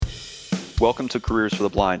Welcome to Careers for the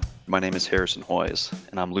Blind. My name is Harrison Hoyes,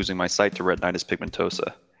 and I'm losing my sight to retinitis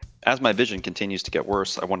pigmentosa. As my vision continues to get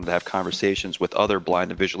worse, I wanted to have conversations with other blind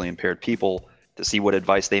and visually impaired people to see what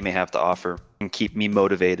advice they may have to offer and keep me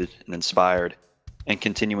motivated and inspired and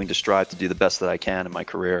continuing to strive to do the best that I can in my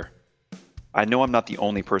career. I know I'm not the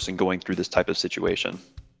only person going through this type of situation,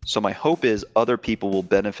 so my hope is other people will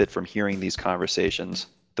benefit from hearing these conversations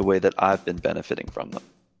the way that I've been benefiting from them.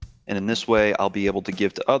 And in this way, I'll be able to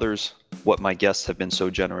give to others what my guests have been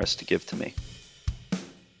so generous to give to me.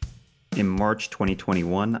 In March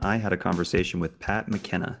 2021, I had a conversation with Pat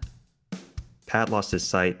McKenna. Pat lost his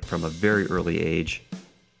sight from a very early age,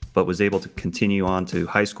 but was able to continue on to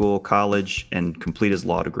high school, college, and complete his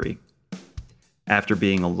law degree. After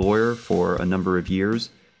being a lawyer for a number of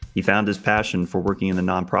years, he found his passion for working in the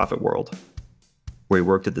nonprofit world, where he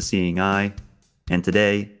worked at the Seeing Eye, and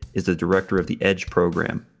today is the director of the EDGE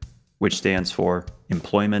program, which stands for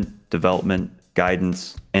Employment, Development,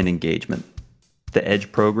 Guidance, and Engagement. The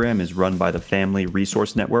EDGE program is run by the Family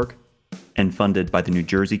Resource Network and funded by the New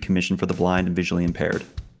Jersey Commission for the Blind and Visually Impaired.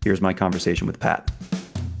 Here's my conversation with Pat.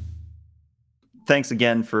 Thanks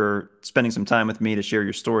again for spending some time with me to share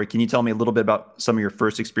your story. Can you tell me a little bit about some of your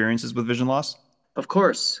first experiences with vision loss? Of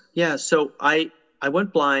course. Yeah. So I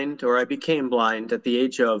went blind, or I became blind at the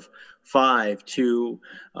age of 5 to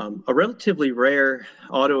a relatively rare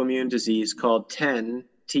autoimmune disease called TEN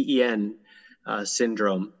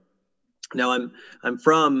syndrome. Now I'm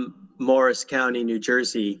from Morris County, New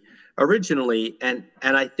Jersey, originally, and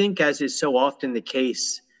I think, as is so often the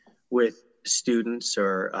case with students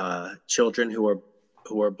or children who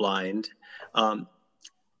are blind,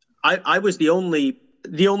 I was the only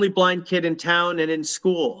blind kid in town and in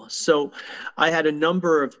school. So I had a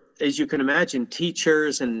number of, as you can imagine,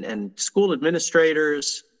 teachers and school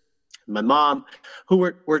administrators, my mom, who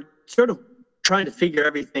were sort of trying to figure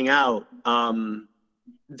everything out.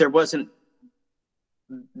 There wasn't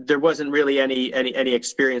really any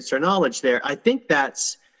experience or knowledge there. I think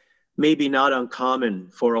that's maybe not uncommon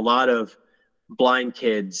for a lot of blind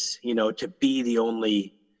kids, to be the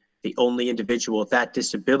only individual with that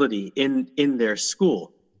disability in their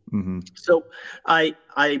school. Mm-hmm. So I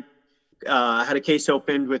had a case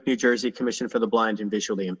opened with New Jersey Commission for the Blind and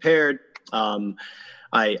Visually Impaired.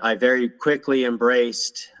 I very quickly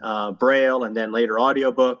embraced Braille and then later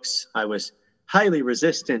audiobooks. I was highly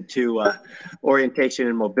resistant to orientation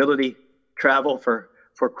and mobility travel for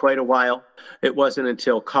quite a while. It wasn't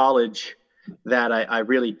until college that I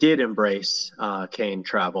really did embrace cane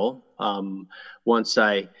travel. Once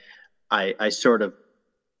I sort of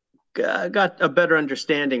got a better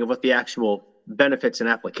understanding of what the actual benefits and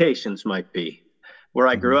applications might be. Where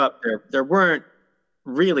I grew up, there weren't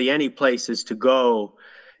really any places to go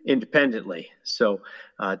independently. So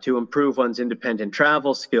to improve one's independent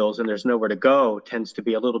travel skills, and there's nowhere to go, tends to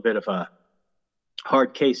be a little bit of a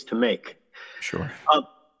hard case to make. Sure.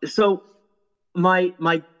 So my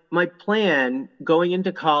plan going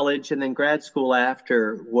into college and then grad school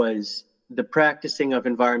after was the practicing of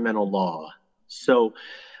environmental law. So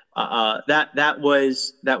that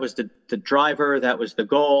was the driver. That was the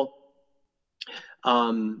goal.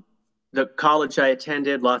 The college I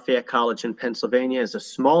attended, Lafayette College in Pennsylvania, is a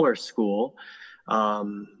smaller school.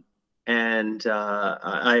 And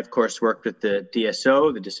I, of course, worked with the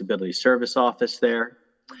DSO, the Disability Service Office there.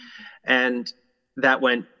 And that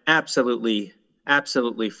went absolutely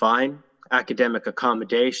fine. Academic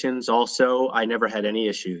accommodations also, I never had any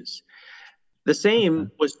issues. The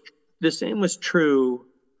same was true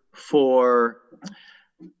for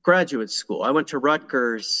graduate school. I went to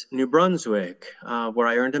Rutgers, New Brunswick, where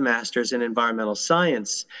I earned a master's in environmental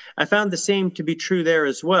science. I found the same to be true there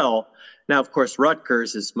as well. Now, of course,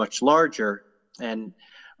 Rutgers is much larger, and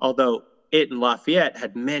although it and Lafayette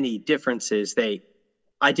had many differences,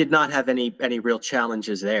 I did not have any real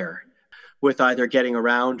challenges there with either getting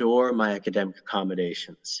around or my academic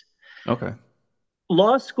accommodations. Okay.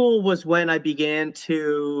 Law school was when I began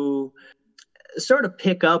to sort of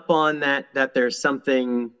pick up on that there's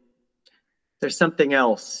something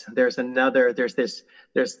else. There's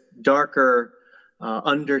darker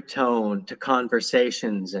undertone to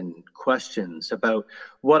conversations and questions about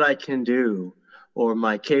what I can do or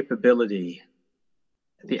my capability,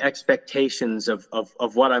 the expectations of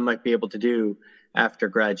what I might be able to do after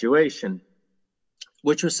graduation,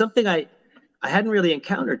 which was something I hadn't really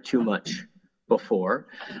encountered too much before.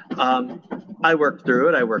 I worked through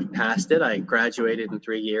it. I worked past it. I graduated in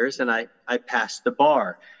 3 years, and I passed the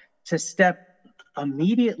bar. To step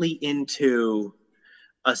immediately into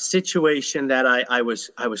a situation that I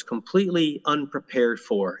was completely unprepared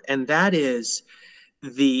for, and that is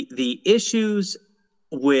the issues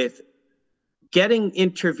with getting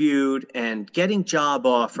interviewed and getting job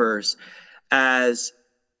offers as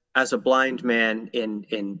a blind man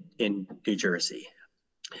in New Jersey.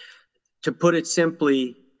 To put it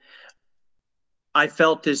simply, I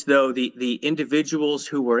felt as though the individuals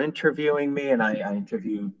who were interviewing me, and I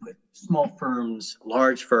interviewed with small firms,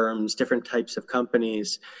 large firms, different types of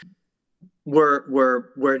companies,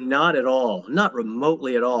 were not at all, not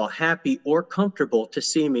remotely at all, happy or comfortable to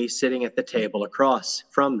see me sitting at the table across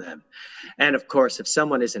from them. And of course, if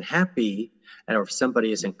someone isn't happy or if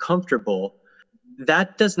somebody isn't comfortable,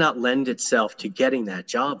 that does not lend itself to getting that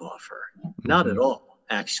job offer. Not at all,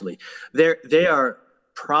 actually. They are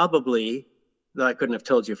probably, though I couldn't have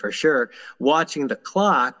told you for sure, watching the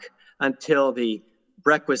clock until the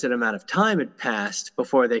requisite amount of time had passed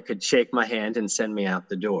before they could shake my hand and send me out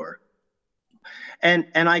the door. And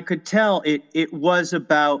I could tell it was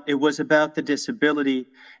about the disability,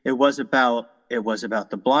 it was about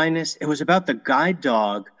the blindness, it was about the guide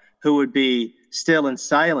dog who would be still and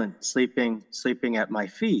silent, sleeping at my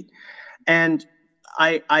feet. And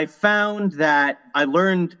I found that I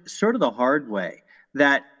learned sort of the hard way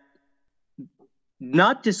that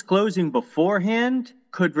not disclosing beforehand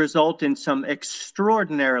could result in some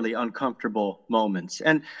extraordinarily uncomfortable moments.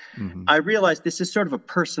 And I realized this is sort of a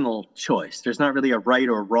personal choice. There's not really a right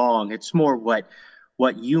or wrong. It's more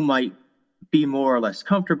what you might be more or less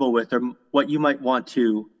comfortable with, or what you might want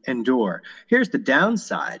to endure. Here's the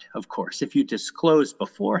downside, of course. If you disclose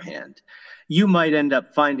beforehand, you might end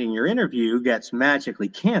up finding your interview gets magically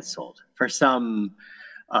canceled for some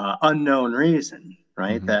unknown reason,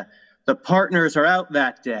 right? The partners are out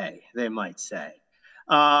that day, they might say.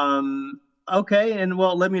 Okay, and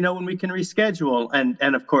well, let me know when we can reschedule.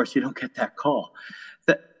 And of course, you don't get that call.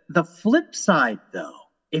 The flip side, though,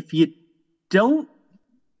 if you don't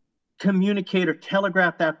communicate or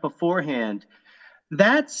telegraph that beforehand,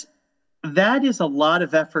 that is a lot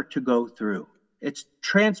of effort to go through. It's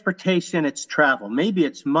transportation, it's travel. Maybe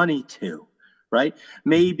it's money too, right?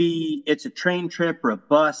 Maybe it's a train trip or a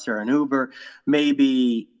bus or an Uber.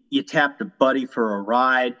 Maybe you tapped a buddy for a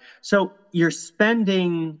ride. So you're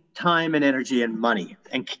spending time and energy and money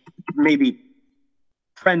and maybe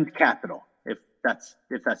friend capital, if that's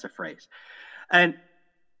a phrase. And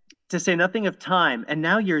to say nothing of time, and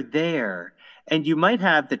now you're there, and you might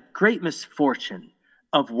have the great misfortune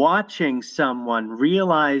of watching someone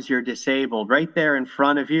realize you're disabled right there in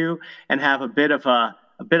front of you and have a bit of a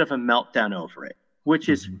meltdown over it, which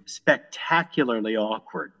is spectacularly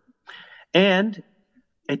awkward. And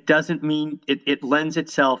it doesn't mean it lends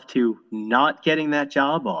itself to not getting that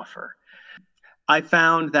job offer. I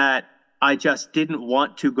found that I just didn't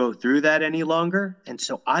want to go through that any longer. And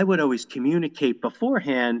so I would always communicate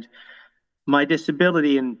beforehand my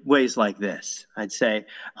disability in ways like this. I'd say,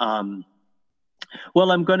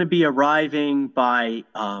 well, I'm going to be arriving by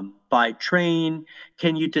train.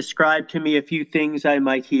 Can you describe to me a few things I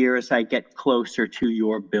might hear as I get closer to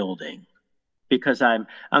your building? Because I'm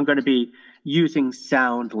going to be using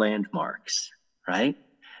sound landmarks, right?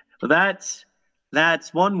 Well,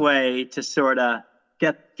 that's one way to sort of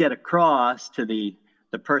get across to the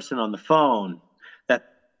person on the phone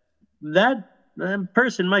that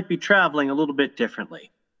person might be traveling a little bit differently.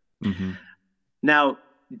 Now,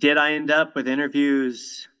 did I end up with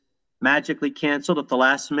interviews magically canceled at the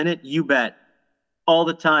last minute? You bet. All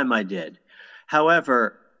the time I did.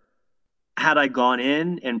 However, had I gone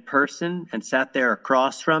in person and sat there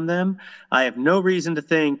across from them, I have no reason to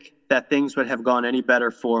think that things would have gone any better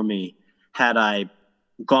for me had I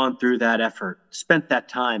gone through that effort, spent that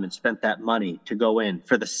time and spent that money to go in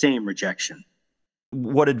for the same rejection.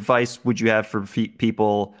 What advice would you have for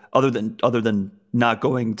people other than not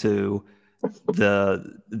going to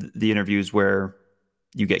the interviews where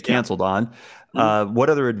you get canceled on? What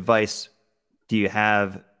other advice do you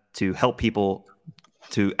have to help people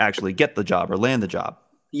to actually get the job or land the job?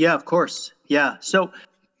 Yeah, of course. Yeah. So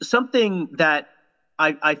something that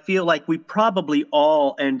I feel like we probably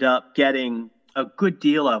all end up getting a good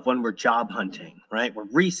deal of when we're job hunting, right? We're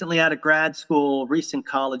recently out of grad school, recent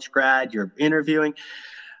college grad, you're interviewing.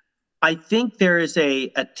 I think there is a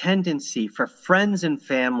tendency for friends and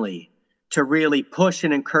family to really push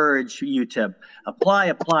and encourage you to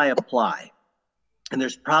apply. And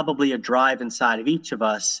there's probably a drive inside of each of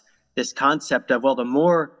us, this concept of, well, the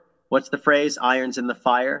more, what's the phrase, irons in the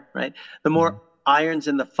fire, right? The more irons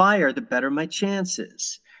in the fire, the better my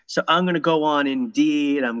chances. So I'm going to go on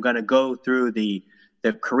Indeed. I'm going to go through the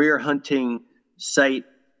career hunting site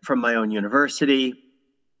from my own university.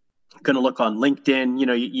 I'm going to look on LinkedIn. You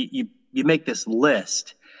know, you make this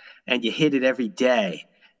list and you hit it every day,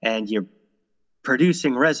 and you're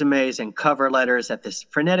producing resumes and cover letters at this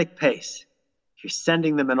frenetic pace. You're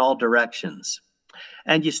sending them in all directions.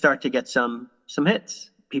 And you start to get some hits.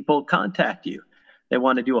 People contact you. They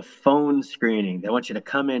want to do a phone screening. They want you to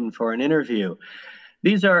come in for an interview.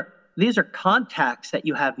 These are contacts that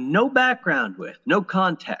you have no background with, no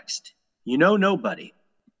context. You know nobody.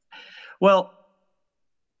 Well,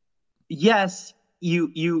 yes,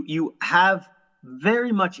 you have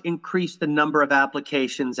very much increased the number of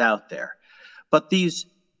applications out there. But these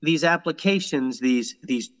applications,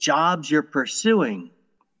 these jobs you're pursuing,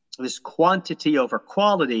 this quantity over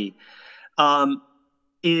quality,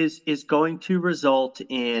 is going to result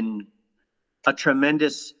in a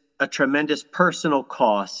tremendous personal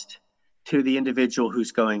cost to the individual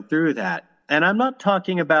who's going through that. And I'm not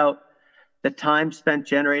talking about the time spent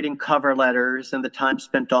generating cover letters and the time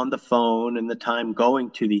spent on the phone and the time going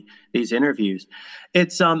to these interviews.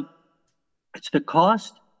 It's the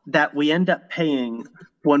cost that we end up paying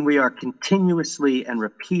when we are continuously and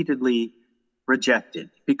repeatedly rejected,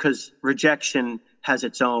 because rejection has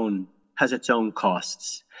its own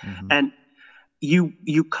costs. Mm-hmm. And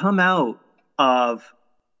you come out of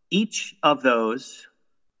each of those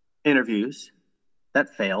interviews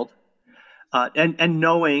that failed, and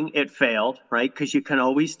knowing it failed, right? Because you can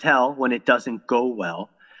always tell when it doesn't go well.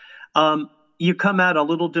 You come out a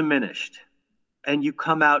little diminished, and you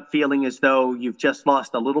come out feeling as though you've just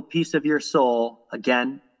lost a little piece of your soul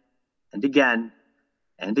again and again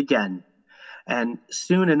and again. And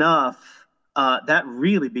soon enough, that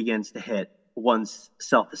really begins to hit one's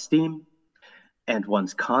self-esteem and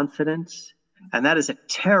one's confidence. And that is a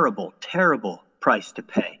terrible, terrible price to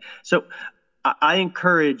pay. So I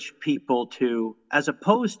encourage people to, as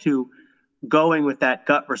opposed to going with that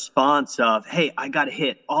gut response of, hey, I got to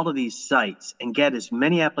hit all of these sites and get as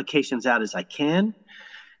many applications out as I can.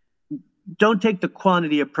 Don't take the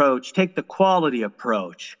quantity approach, take the quality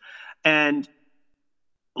approach, and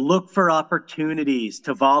look for opportunities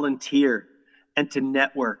to volunteer and to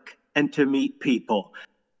network and to meet people.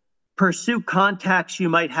 Pursue contacts you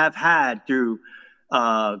might have had through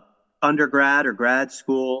undergrad or grad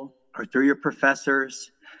school, or through your professors,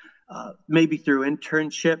 maybe through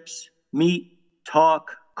internships. Meet,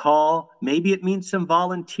 talk, call. Maybe it means some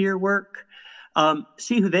volunteer work.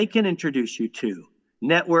 See who they can introduce you to.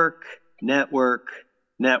 Network, network,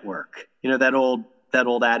 network. You know that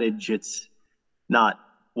old adage, it's not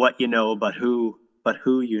what you know, but who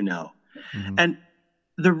you know. Mm-hmm. And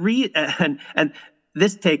and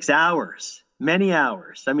this takes hours, many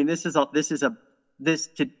hours. I mean,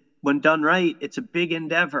 when done right, it's a big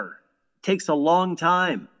endeavor. It takes a long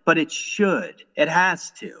time, but it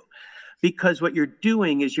has to, because what you're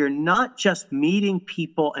doing is you're not just meeting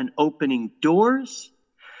people and opening doors,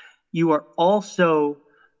 you are also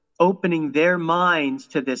opening their minds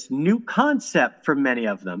to this new concept for many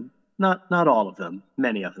of them, not all of them,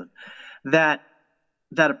 many of them, that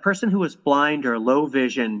a person who is blind or low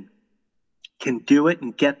vision can do it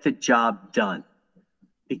and get the job done,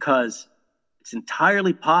 because it's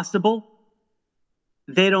entirely possible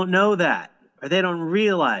they don't know that, or they don't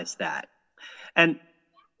realize that. And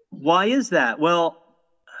why is that? Well,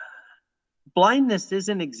 blindness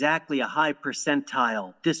isn't exactly a high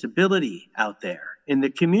percentile disability out there in the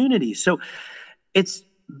community. So it's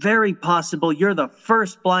very possible you're the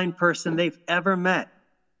first blind person they've ever met.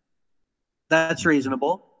 That's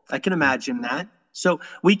reasonable. I can imagine that. So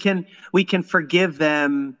we can forgive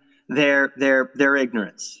them their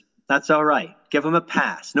ignorance. That's all right. Give them a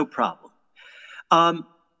pass, no problem.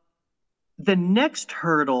 The next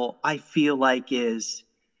hurdle, I feel like, is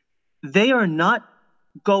they are not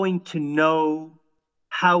going to know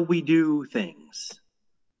how we do things.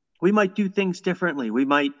 We might do things differently. We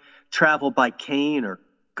might travel by cane or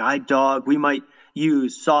guide dog. We might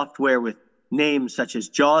use software with names such as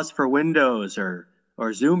JAWS for Windows or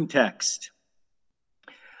Zoom Text.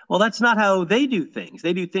 Well, that's not how they do things.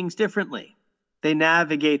 They do things differently. They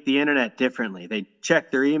navigate the internet differently. They check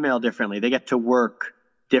their email differently. They get to work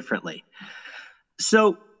differently.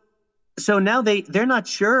 So now they're not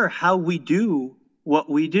sure how we do what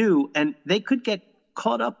we do, and they could get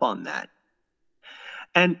caught up on that.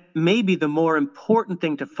 And maybe the more important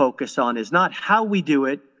thing to focus on is not how we do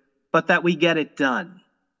it, but that we get it done.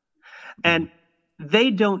 And they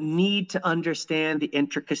don't need to understand the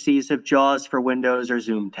intricacies of JAWS for Windows or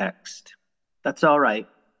Zoom Text. That's all right.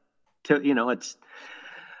 That's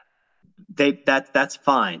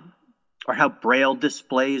fine. Or how Braille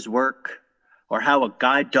displays work, or how a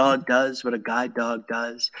guide dog does what a guide dog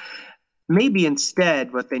does. Maybe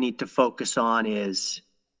instead what they need to focus on is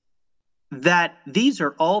that these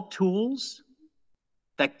are all tools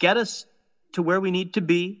that get us to where we need to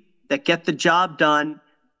be, that get the job done.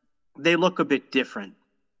 They look a bit different.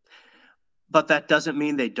 but that doesn't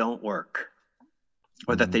mean they don't work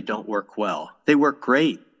or that they don't work well. They work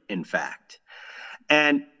great, in fact.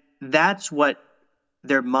 And that's what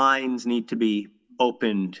their minds need to be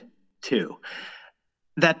opened to.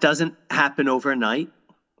 That doesn't happen overnight.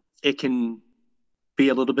 It can be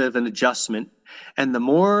a little bit of an adjustment. And the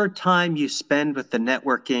more time you spend with the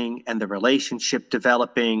networking and the relationship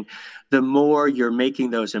developing, the more you're making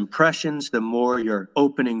those impressions, the more you're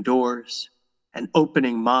opening doors and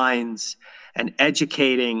opening minds and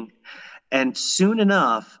educating. And soon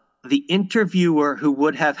enough, the interviewer who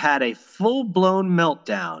would have had a full-blown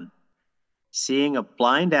meltdown seeing a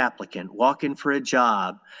blind applicant walk in for a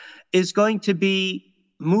job is going to be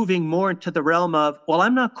moving more into the realm of, well,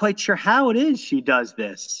 I'm not quite sure how it is she does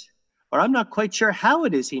this, or I'm not quite sure how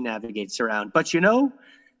it is he navigates around, but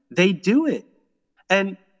they do it.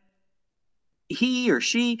 And he or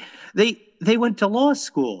she, they went to law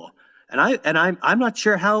school. And I'm not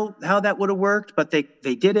sure how that would have worked, but they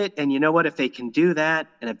did it. And you know what? If they can do that,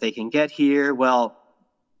 and if they can get here, well,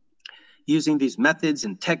 using these methods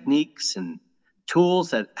and techniques and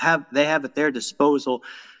tools that they have at their disposal,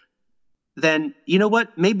 then you know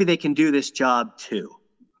what? Maybe they can do this job too.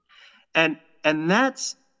 And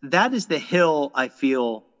that is the hill I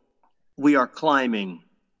feel we are climbing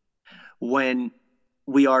when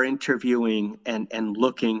we are interviewing and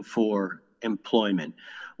looking for employment.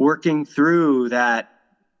 Working through that,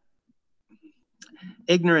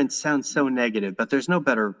 ignorance sounds so negative, but there's no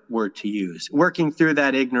better word to use. Working through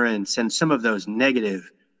that ignorance and some of those negative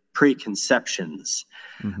preconceptions.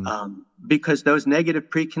 Because those negative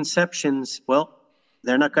preconceptions, well,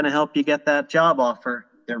 they're not going to help you get that job offer.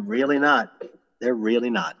 They're really not. They're really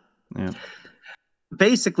not. Yeah.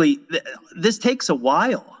 Basically, this takes a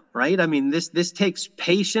while, right? I mean, this takes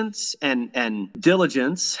patience and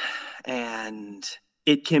diligence, and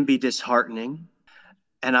it can be disheartening.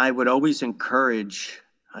 And I would always encourage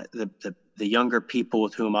the younger people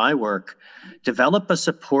with whom I work, develop a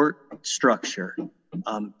support structure.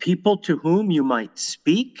 People to whom you might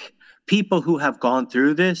speak, people who have gone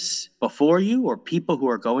through this before you, or people who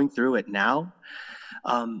are going through it now,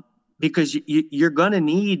 because you're going to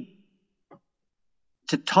need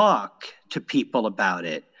to talk to people about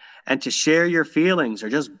it and to share your feelings or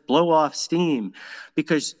just blow off steam,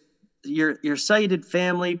 because your sighted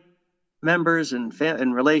family members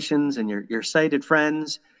and relations and your sighted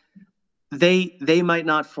friends, they might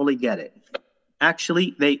not fully get it.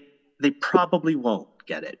 Actually, they probably won't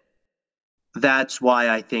get it. That's why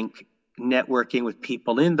I think networking with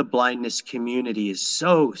people in the blindness community is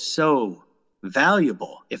so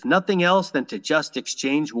valuable, if nothing else than to just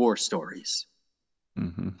exchange war stories.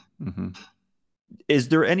 Is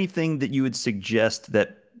there anything that you would suggest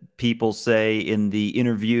that people say in the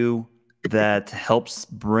interview that helps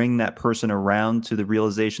bring that person around to the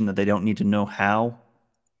realization that they don't need to know how?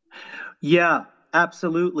 Yeah,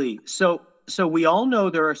 absolutely. So we all know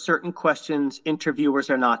there are certain questions interviewers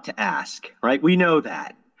are not to ask, right? We know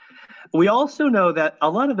that. We also know that a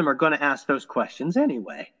lot of them are going to ask those questions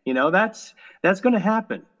anyway. That's going to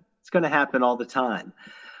happen. It's going to happen all the time.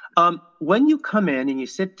 When you come in and you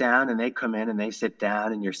sit down, and they come in and they sit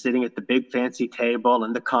down, and you're sitting at the big fancy table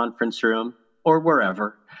in the conference room or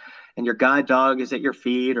wherever, and your guide dog is at your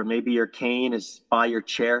feet, or maybe your cane is by your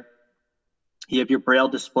chair, you have your Braille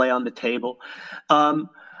display on the table.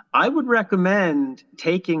 I would recommend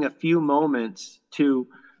taking a few moments to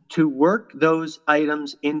work those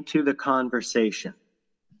items into the conversation,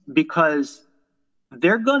 because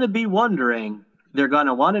they're going to be wondering, they're going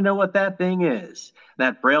to want to know what that thing is,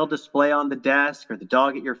 that Braille display on the desk, or the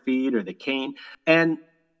dog at your feet, or the cane. And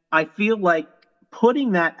I feel like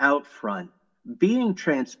putting that out front, being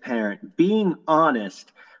transparent, being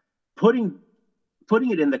honest, putting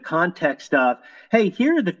it in the context of, hey,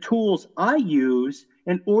 here are the tools I use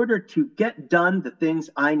in order to get done the things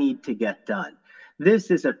I need to get done.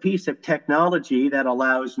 This is a piece of technology that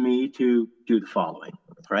allows me to do the following,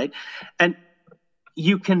 right? And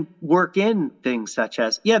you can work in things such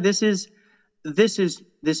as, yeah, this is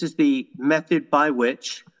the method by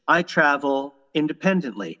which I travel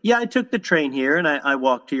independently. Yeah, I took the train here and I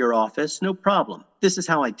walked to your office, no problem. This is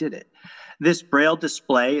how I did it. This Braille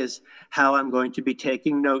display is how I'm going to be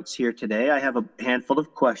taking notes here today. I have a handful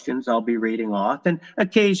of questions I'll be reading off, and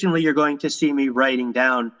occasionally you're going to see me writing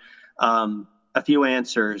down a few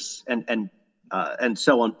answers and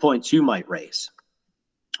so on, points you might raise.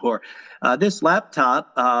 Or this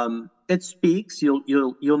laptop, it speaks.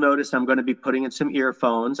 You'll notice I'm going to be putting in some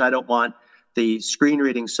earphones. I don't want the screen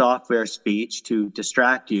reading software speech to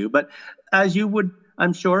distract you, but as you would,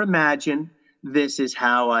 I'm sure, imagine, this is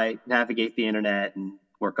how I navigate the internet and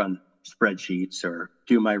work on spreadsheets or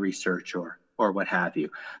do my research or or what have you.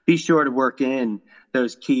 Be sure to work in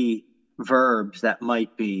those key verbs that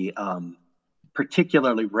might be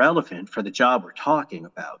particularly relevant for the job we're talking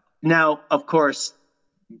about. Now, of course,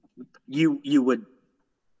 you would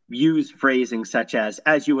use phrasing such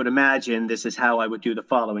as you would imagine, this is how I would do the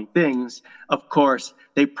following things. Of course,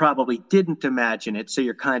 they probably didn't imagine it, so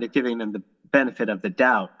you're kind of giving them the benefit of the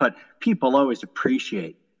doubt. But people always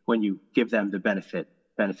appreciate when you give them the benefit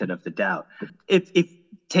of the doubt. If it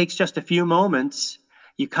takes just a few moments,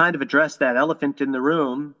 you kind of address that elephant in the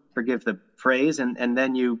room, forgive the phrase, and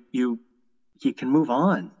then you can move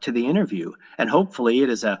on to the interview. And hopefully it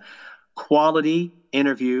is a quality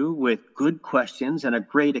interview with good questions and a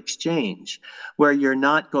great exchange, where you're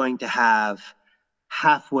not going to have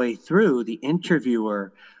halfway through the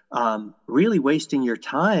interviewer really wasting your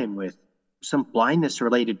time with some blindness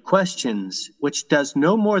related questions, which does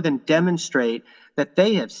no more than demonstrate that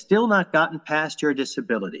they have still not gotten past your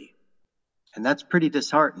disability. And that's pretty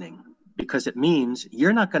disheartening, because it means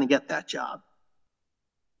you're not going to get that job.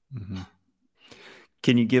 Mm-hmm.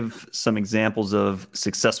 Can you give some examples of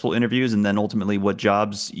successful interviews and then ultimately what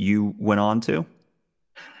jobs you went on to?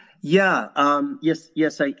 Yeah,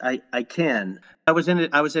 yes, I can. I was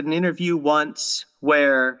at an interview once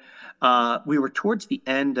where we were towards the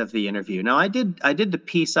end of the interview. Now, I did the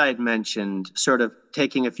piece I had mentioned, sort of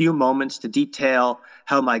taking a few moments to detail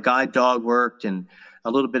how my guide dog worked and a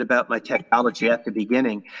little bit about my technology at the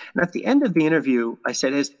beginning. And at the end of the interview, I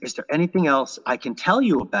said, is there anything else I can tell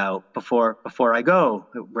you about before I go?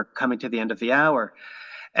 We're coming to the end of the hour.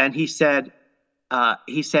 And he said,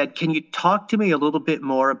 can you talk to me a little bit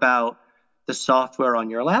more about the software on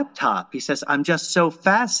your laptop? He says, I'm just so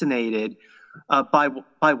fascinated by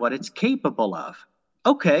what it's capable of.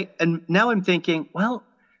 Okay, and now I'm thinking, well,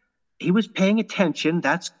 he was paying attention.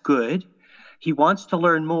 That's good. He wants to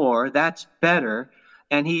learn more. That's better.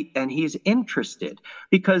 And he's interested,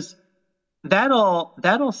 because that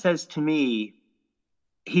all says to me,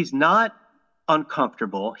 he's not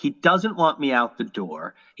uncomfortable. He doesn't want me out the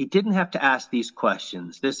door. He didn't have to ask these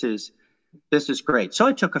questions. This is great. So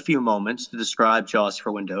I took a few moments to describe JAWS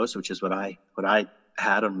for Windows, which is what I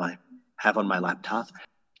have on my laptop.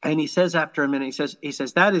 And he says after a minute, he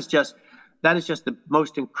says that is just the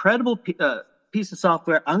most incredible piece of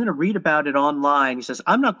software. I'm going to read about it online. He says,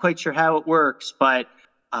 I'm not quite sure how it works, but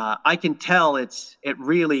I can tell it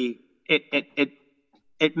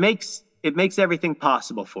makes everything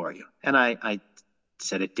possible for you. And I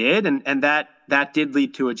said it did, and that did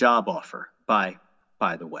lead to a job offer, by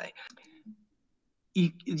the way.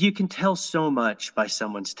 You can tell so much by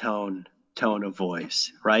someone's tone of voice,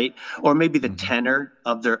 right? Or maybe the tenor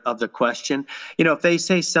of the question. If they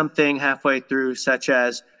say something halfway through, such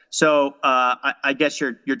as, so I guess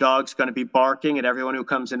your dog's going to be barking at everyone who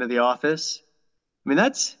comes into the office. I mean,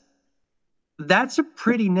 that's a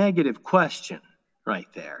pretty negative question right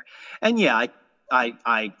there. And yeah,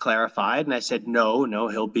 I clarified and I said, no,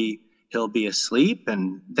 he'll be asleep,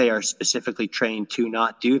 and they are specifically trained to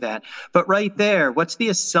not do that. But right there, what's the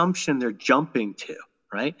assumption they're jumping to,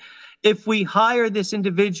 right? If we hire this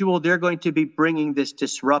individual, they're going to be bringing this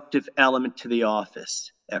disruptive element to the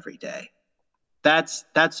office every day. That's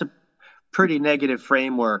a pretty negative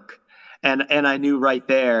framework. And I knew right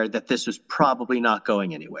there that this was probably not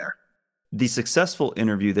going anywhere. The successful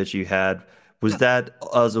interview that you had, was that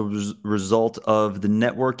as a result of the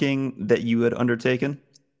networking that you had undertaken?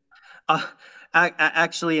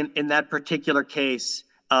 Actually, in that particular case,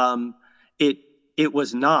 it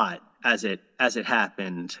was not as it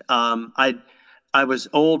happened. I was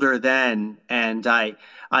older then, and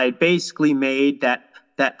I basically made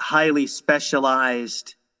that highly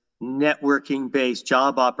specialized networking-based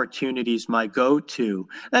job opportunities my go-to.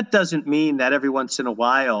 That doesn't mean that every once in a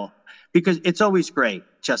while, because it's always great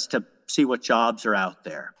just to see what jobs are out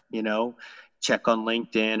there, check on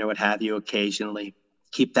LinkedIn or what have you occasionally,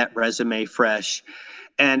 keep that resume fresh.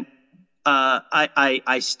 And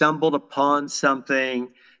I stumbled upon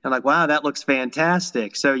something and like, wow, that looks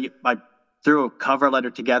fantastic. So I threw a cover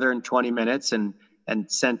letter together in 20 minutes and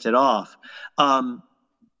sent it off.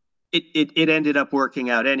 It ended up working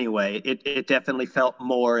out anyway. It definitely felt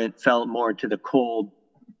more into the cold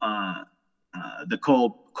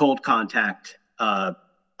contact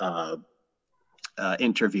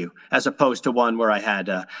interview, as opposed to one where I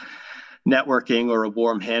had networking or a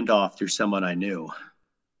warm handoff through someone I knew.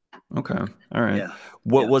 Okay. All right. Yeah.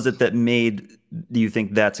 What was it that made you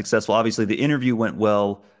think that successful? Obviously, the interview went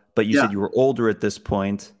well, but you said you were older at this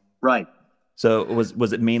point. Right. So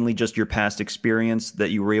was it mainly just your past experience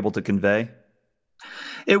that you were able to convey?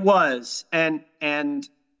 It was. And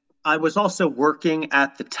I was also working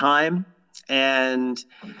at the time. And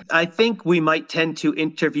I think we might tend to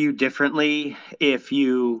interview differently if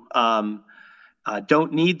you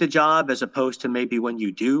don't need the job as opposed to maybe when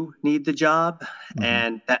you do need the job.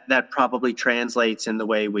 And that probably translates in the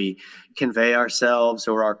way we convey ourselves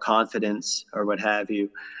or our confidence or what have you.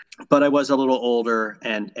 But I was a little older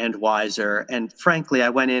and wiser. And frankly, I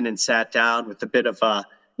went in and sat down with a bit of a,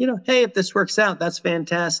 hey, if this works out, that's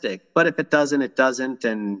fantastic. But if it doesn't, it doesn't.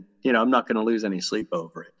 And, I'm not going to lose any sleep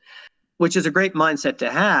over it, which is a great mindset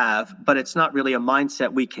to have, but it's not really a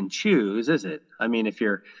mindset we can choose, is it? I mean, if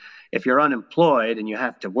you're unemployed and you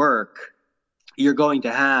have to work, you're going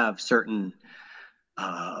to have certain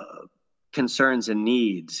concerns and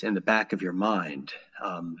needs in the back of your mind.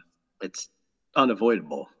 It's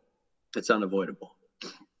unavoidable. It's unavoidable.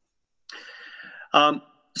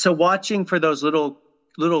 So watching for those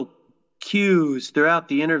little cues throughout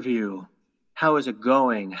the interview. How is it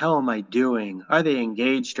going? How am I doing? Are they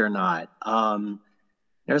engaged or not?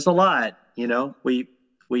 There's a lot,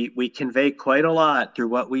 we convey quite a lot through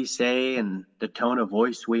what we say and the tone of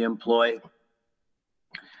voice we employ.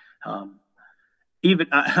 Even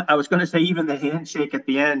I was going to say even the handshake at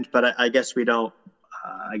the end, but I guess we don't.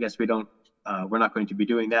 We're not going to be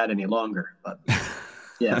doing that any longer. But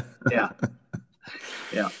yeah.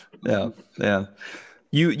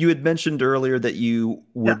 You had mentioned earlier that you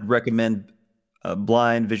would recommend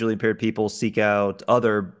blind, visually impaired people seek out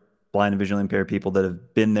other blind and visually impaired people that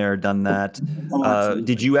have been there, done that.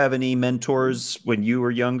 Did you have any mentors when you were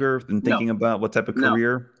younger and thinking about what type of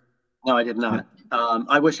career? No, I did not.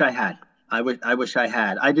 I wish I had. I wish I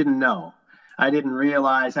had. I didn't know. I didn't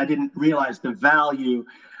realize the value.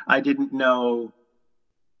 I didn't know,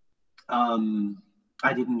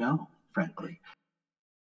 frankly.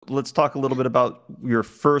 Let's talk a little bit about your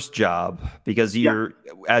first job, because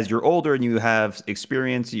as you're older and you have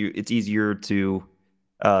experience, it's easier to,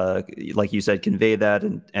 like you said, convey that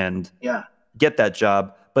and get that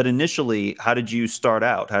job. But initially, how did you start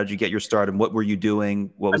out? How did you get your start, and what were you doing?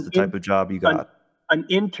 What was the type of job you got? An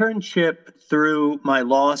internship through my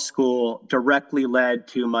law school directly led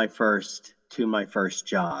to my first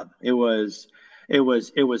job. It was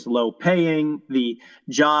low paying. The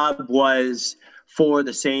job was for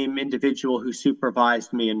the same individual who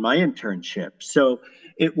supervised me in my internship. So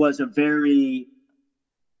it was a very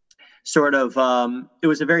it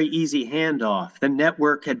was a very easy handoff. The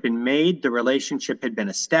network had been made, the relationship had been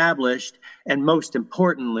established, and most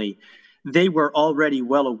importantly, they were already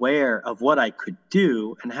well aware of what I could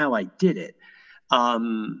do and how I did it.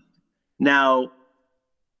 Now,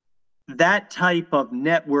 that type of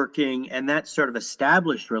networking and that sort of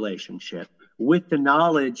established relationship with the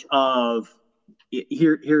knowledge of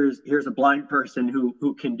here's a blind person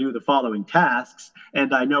who can do the following tasks,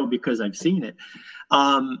 and I know because I've seen it.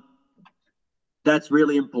 That's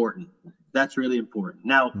really important.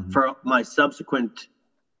 Now, for my subsequent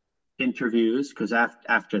interviews, because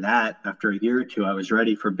after a year or two, I was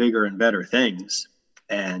ready for bigger and better things.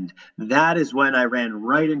 And that is when I ran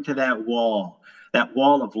right into that wall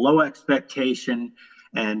of low expectation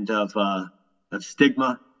and of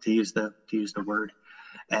stigma, to use the word.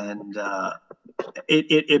 And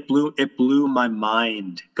it blew my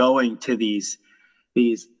mind going to these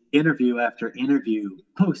interview after interview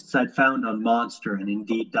posts I'd found on Monster and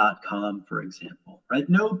Indeed.com, for example, right?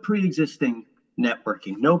 No pre-existing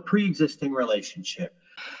networking, no pre-existing relationship.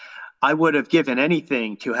 I would have given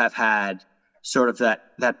anything to have had sort of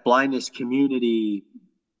that blindness community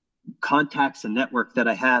contacts and network that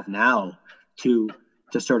I have now to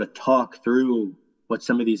sort of talk through what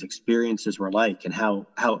some of these experiences were like and how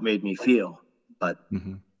it made me feel. But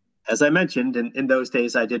as I mentioned, in those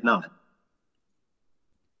days, I did not.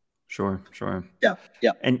 Sure. Yeah.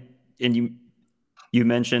 And you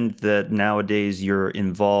mentioned that nowadays you're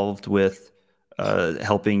involved with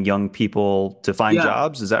helping young people to find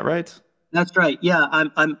jobs. Is that right? That's right. Yeah,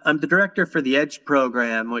 I'm the director for the EDGE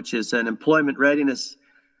program, which is an employment readiness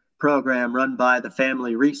program run by the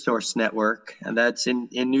Family Resource Network, and that's in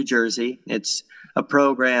New Jersey. It's a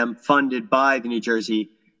program funded by the New Jersey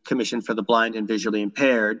Commission for the Blind and Visually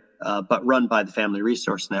Impaired, but run by the Family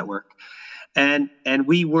Resource Network. And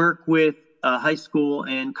we work with high school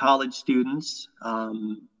and college students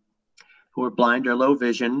who are blind or low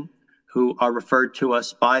vision, who are referred to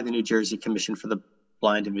us by the New Jersey Commission for the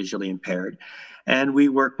Blind and Visually Impaired. And we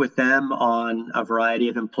work with them on a variety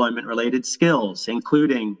of employment-related skills,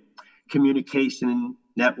 including communication,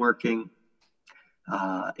 networking,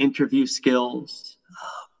 interview skills.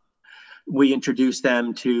 We introduce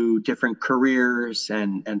them to different careers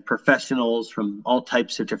and professionals from all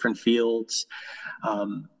types of different fields.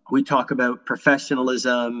 We talk about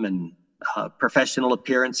professionalism and professional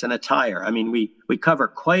appearance and attire. I mean, we cover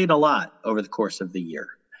quite a lot over the course of the year.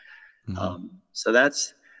 So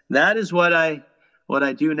that is what I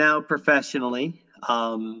do now professionally.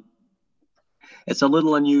 It's a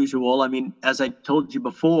little unusual. I mean, as I told you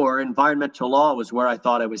before, environmental law was where I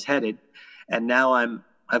thought I was headed, and now I'm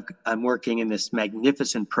working in this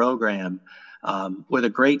magnificent program with a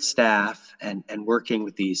great staff and working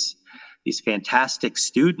with these fantastic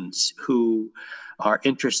students who are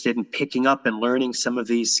interested in picking up and learning some of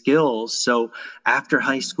these skills. So after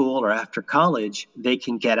high school or after college, they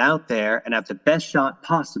can get out there and have the best shot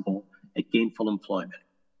possible at gainful employment.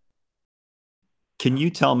 Can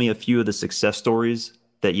you tell me a few of the success stories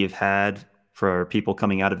that you've had for people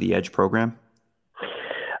coming out of the EDGE program?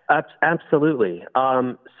 Absolutely.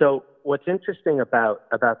 So what's interesting about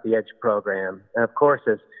the EDGE program, and of course,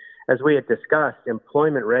 as we had discussed,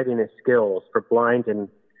 employment readiness skills for blind and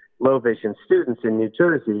low vision students in New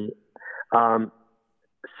Jersey.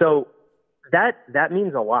 So that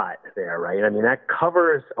means a lot there, right? I mean, that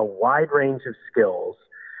covers a wide range of skills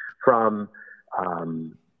from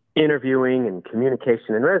interviewing and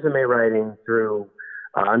communication and resume writing through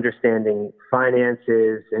understanding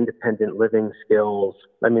finances, independent living skills.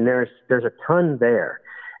 I mean, there's a ton there.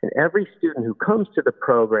 And every student who comes to the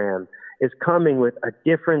program is coming with a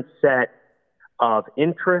different set of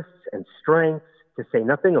interests and strengths, to say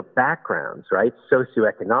nothing of backgrounds, right?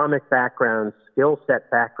 Socioeconomic backgrounds, skill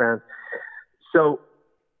set backgrounds. So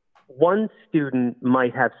one student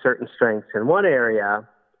might have certain strengths in one area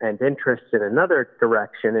and interests in another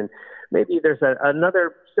direction, and maybe there's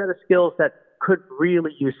another set of skills that could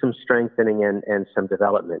really use some strengthening and some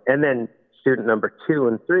development. And then student number 2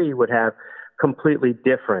 and 3 would have completely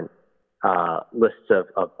different lists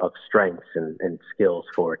of strengths and skills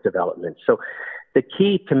for development. So the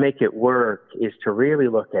key to make it work is to really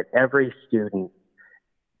look at every student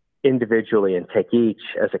individually and take each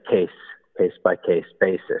as a case-by-case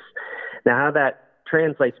basis. Now, how that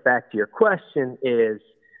translates back to your question is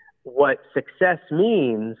what success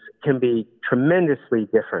means can be tremendously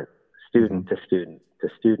different student to student to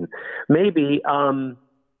student. Maybe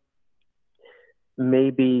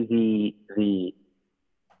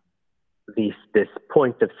this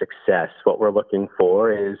point of success, what we're looking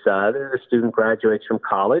for is the student graduates from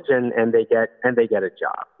college and they get a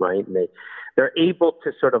job, right? And they're able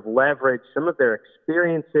to sort of leverage some of their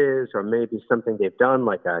experiences or maybe something they've done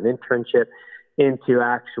like an internship into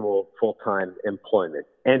actual full-time employment.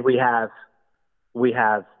 And we have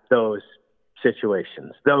those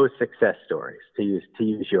situations, those success stories, to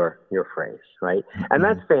use your phrase, right? And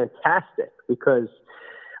that's fantastic because,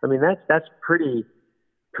 I mean, that's pretty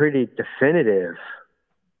definitive.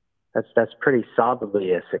 That's pretty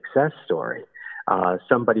solidly a success story.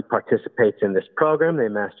 Somebody participates in this program, they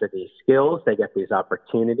master these skills, they get these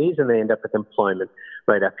opportunities, and they end up with employment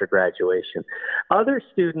right after graduation. Other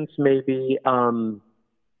students, maybe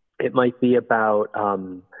it might be about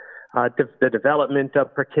the development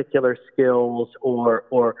of particular skills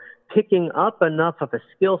or picking up enough of a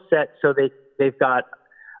skill set so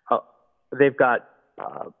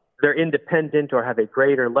they're independent or have a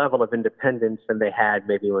greater level of independence than they had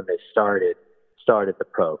maybe when they started the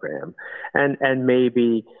program, and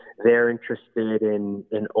maybe they're interested in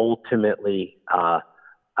ultimately,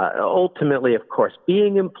 of course,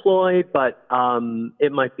 being employed, but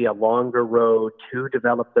it might be a longer road to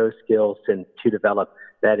develop those skills and to develop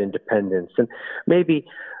that independence. And maybe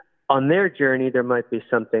on their journey, there might be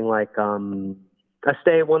something like a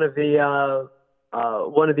stay at one of the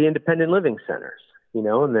independent living centers, you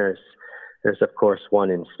know, and there's of course one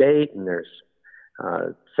in state, and there's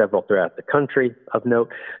several throughout the country of note.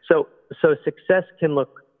 So success can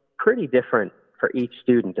look pretty different for each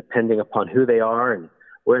student depending upon who they are and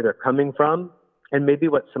where they're coming from, and maybe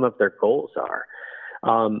what some of their goals are.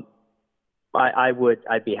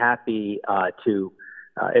 I'd be happy to,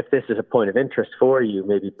 if this is a point of interest for you,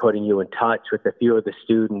 maybe putting you in touch with a few of the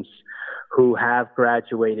students who have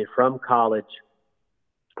graduated from college,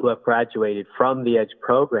 who have graduated from the EDGE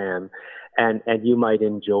program, and you might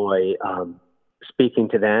enjoy speaking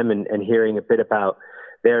to them and hearing a bit about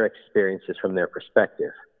their experiences from their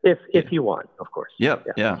perspective, if you want, of course. Yeah,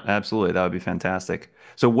 absolutely. That would be fantastic.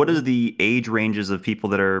 So what are the age ranges of people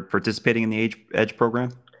that are participating in the EDGE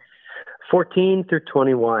program? 14 through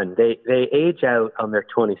 21. They age out on their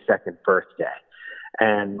 22nd birthday.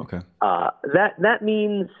 And that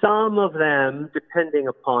means some of them, depending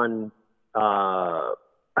upon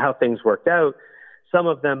how things worked out, some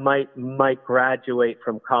of them might graduate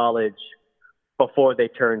from college before they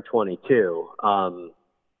turn 22.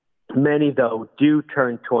 Many, though, do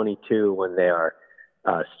turn 22 when they are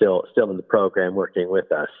still in the program working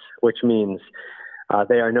with us, which means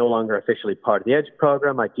they are no longer officially part of the EDGE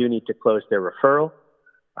program. I do need to close their referral,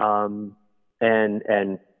 and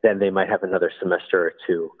then they might have another semester or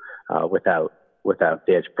two without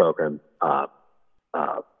the EDGE program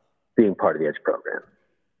being part of the EDGE program.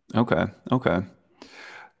 Okay.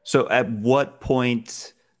 So at what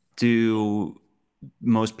point do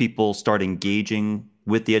most people start engaging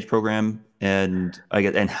with the EDGE program? And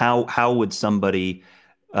how would somebody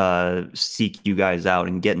seek you guys out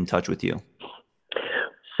and get in touch with you?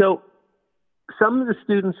 So some of the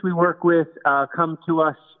students we work with come to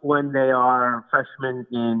us when they are freshmen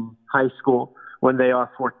in high school, when they are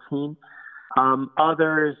 14.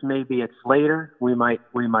 Others, maybe it's later. We might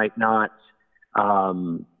not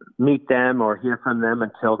meet them or hear from them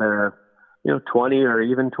until they're 20 or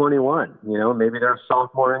even 21. Maybe they're a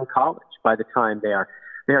sophomore in college by the time they are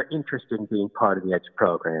interested in being part of the EDGE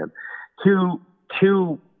program. To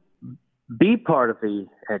be part of the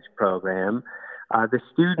EDGE program, the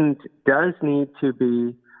student does need to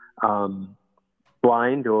be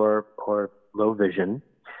blind or low vision.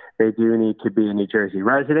 They do need to be a New Jersey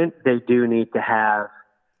resident. They do need to have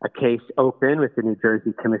a case open with the New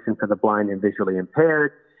Jersey Commission for the Blind and Visually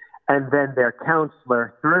Impaired. And then their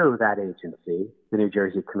counselor through that agency, the New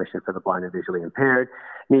Jersey Commission for the Blind and Visually Impaired,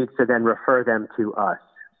 needs to then refer them to us.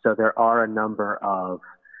 So there are a number of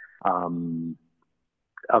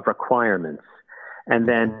requirements. And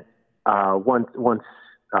then once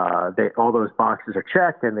all those boxes are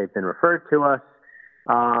checked and they've been referred to us,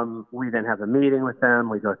 we then have a meeting with them.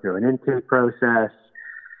 We go through an intake process.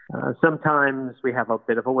 Sometimes we have a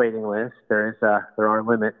bit of a waiting list. There are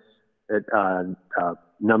limits,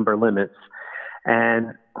 number limits,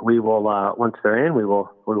 and we will once they're in, we will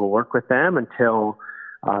work with them until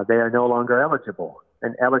they are no longer eligible.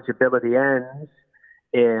 And eligibility ends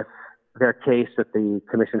if their case with the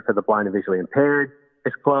Commission for the Blind and Visually Impaired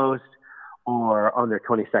is closed, or on their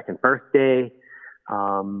 22nd birthday,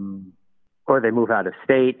 or they move out of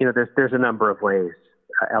state. There's a number of ways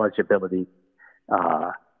eligibility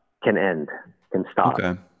can stop.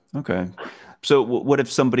 Okay. So what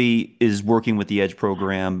if somebody is working with the EDGE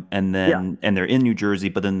program and they're in New Jersey,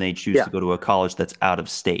 but then they choose to go to a college that's out of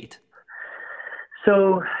state?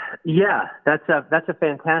 So that's a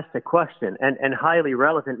fantastic question and highly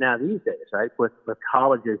relevant now these days, right? With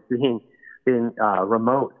colleges being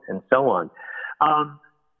remote and so on.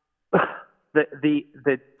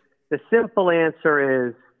 The simple answer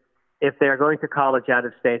is, if they're going to college out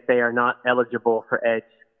of state, they are not eligible for EDGE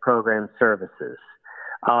program services.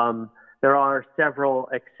 There are several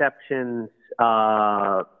exceptions.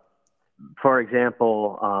 For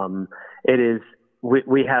example,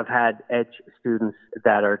 we have had EDGE students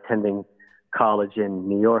that are attending college in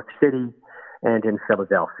New York City and in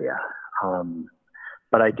Philadelphia.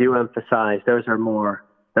 But I do emphasize those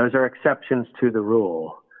are exceptions to the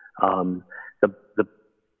rule.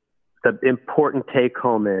 The important take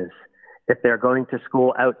home is, if they're going to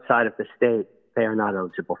school outside of the state, they are not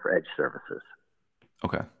eligible for EDGE services.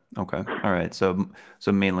 Okay. All right. So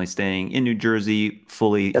mainly staying in New Jersey,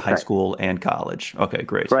 fully That's high right. school and college. Okay,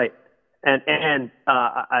 great. Right. And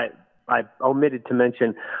I omitted to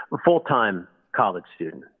mention a full-time college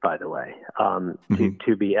student, by the way,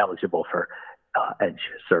 to be eligible for EDGE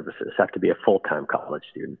services, have to be a full-time college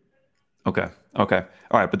student. Okay. All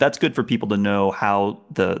right. But that's good for people to know how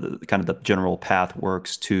the kind of the general path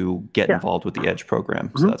works to get involved with the EDGE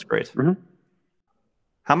program. So that's great. Mm-hmm.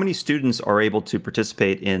 How many students are able to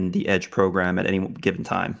participate in the EDGE program at any given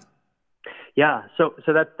time? Yeah. So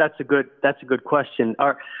that's a good question.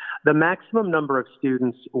 The maximum number of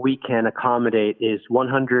students we can accommodate is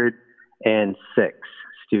 106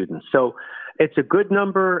 students. So it's a good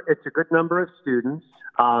number. It's a good number of students.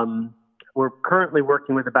 We're currently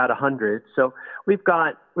working with about 100, so we've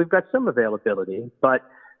got some availability, but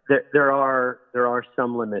there are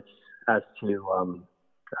some limits as to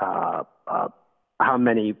how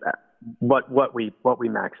many what we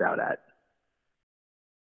max out at.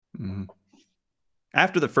 Mm-hmm.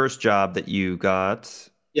 After the first job that you got,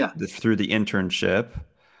 through the internship,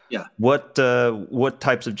 what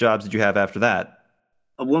types of jobs did you have after that?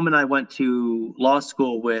 A woman I went to law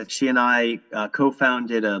school with, she and I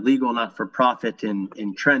co-founded a legal not-for-profit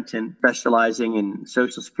in Trenton, specializing in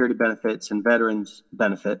Social Security benefits and veterans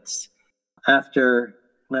benefits. After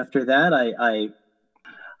that,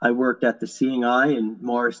 I worked at the Seeing Eye in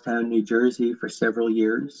Morristown, New Jersey for several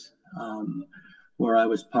years, where I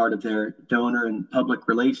was part of their donor and public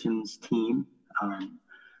relations team. And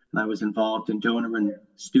I was involved in donor and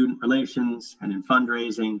student relations and in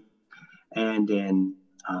fundraising and in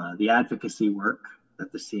the advocacy work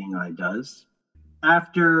that the Seeing Eye does.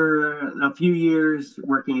 after a few years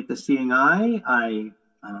working at the CNI, I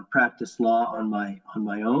practiced law on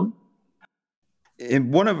my own.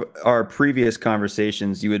 In one of our previous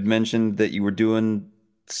conversations, you had mentioned that you were doing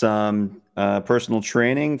some personal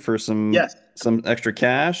training for some extra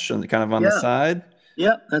cash and kind of on the side.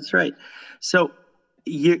 Yeah, that's right. So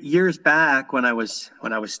years back, when I was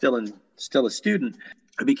still a student,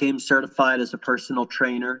 I became certified as a personal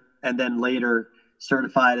trainer, and then later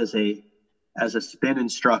certified as a spin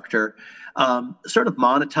instructor, sort of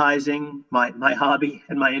monetizing my hobby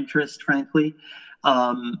and my interest, frankly.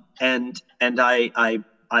 And I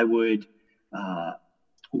would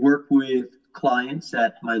work with clients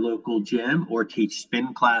at my local gym or teach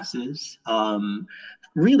spin classes.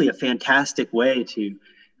 Really a fantastic way to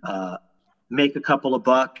make a couple of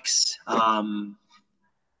bucks,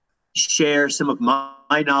 share some of my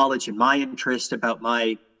knowledge and my interest about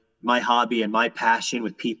my hobby and my passion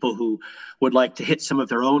with people who would like to hit some of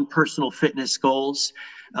their own personal fitness goals,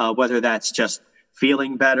 whether that's just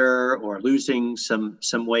feeling better or losing some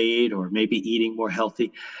weight or maybe eating more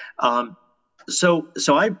healthy. So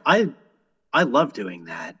I love doing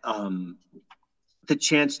that. The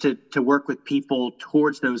chance to work with people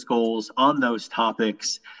towards those goals on those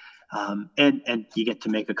topics. And you get to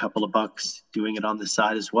make a couple of bucks doing it on the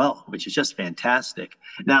side as well, which is just fantastic.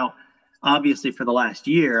 Now, obviously for the last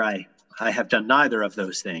year, I have done neither of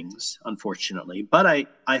those things, unfortunately, but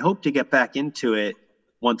I hope to get back into it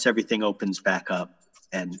once everything opens back up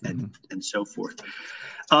and so forth.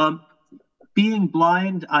 Being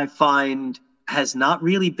blind, I find, has not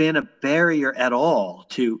really been a barrier at all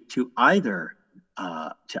to either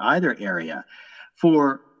area.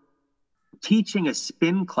 For teaching a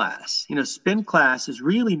spin class, spin class is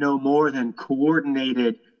really no more than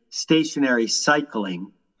coordinated stationary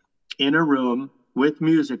cycling in a room with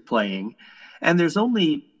music playing, and there's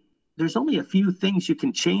only a few things you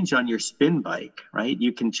can change on your spin bike, right?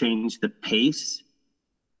 You can change the pace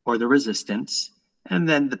or the resistance, and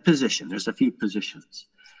then the position. There's a few positions,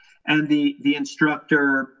 and the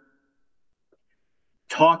instructor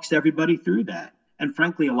talks everybody through that. And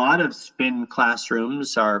frankly, a lot of spin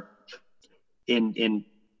classrooms are in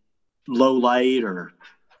low light or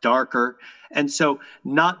darker, and so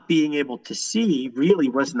not being able to see really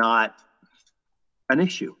was not an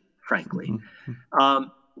issue, frankly.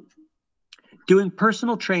 Doing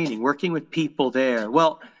personal training, working with people there,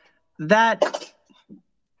 well, that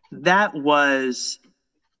was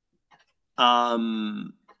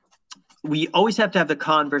we always have to have the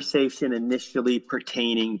conversation initially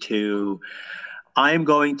pertaining to, I'm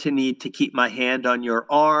going to need to keep my hand on your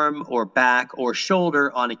arm or back or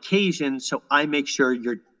shoulder on occasion, so I make sure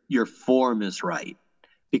your form is right.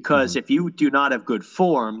 Because if you do not have good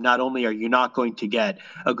form, not only are you not going to get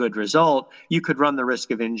a good result, you could run the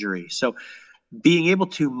risk of injury. So being able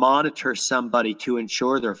to monitor somebody to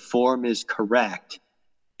ensure their form is correct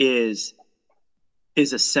is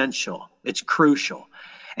essential. It's crucial.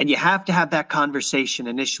 And you have to have that conversation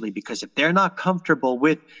initially, because if they're not comfortable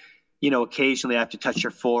with, occasionally I have to touch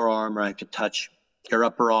your forearm or I have to touch your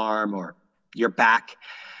upper arm or your back,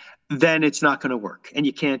 then it's not going to work and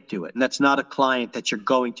you can't do it. And that's not a client that you're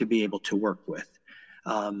going to be able to work with.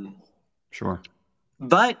 Sure.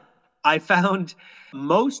 But I found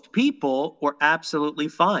most people were absolutely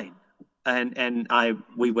fine. And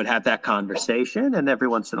we would have that conversation, and every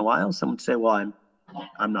once in a while someone would say, well,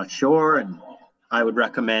 I'm not sure. And I would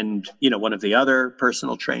recommend, one of the other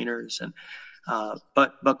personal trainers. And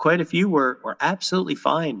but quite a few were absolutely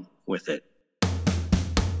fine with it.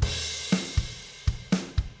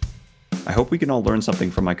 I hope we can all learn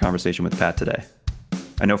something from my conversation with Pat today.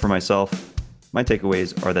 I know for myself, my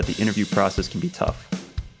takeaways are that the interview process can be tough,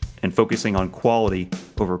 and focusing on quality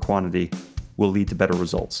over quantity will lead to better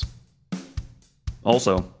results.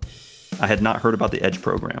 Also, I had not heard about the EDGE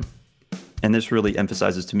program, and this really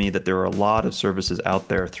emphasizes to me that there are a lot of services out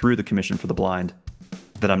there through the Commission for the Blind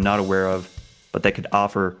that I'm not aware of, but that could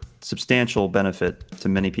offer substantial benefit to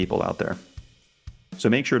many people out there. So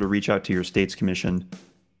make sure to reach out to your state's commission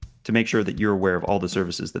to make sure that you're aware of all the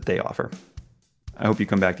services that they offer. I hope you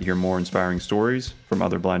come back to hear more inspiring stories from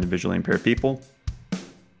other blind and visually impaired people.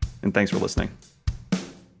 And thanks for listening.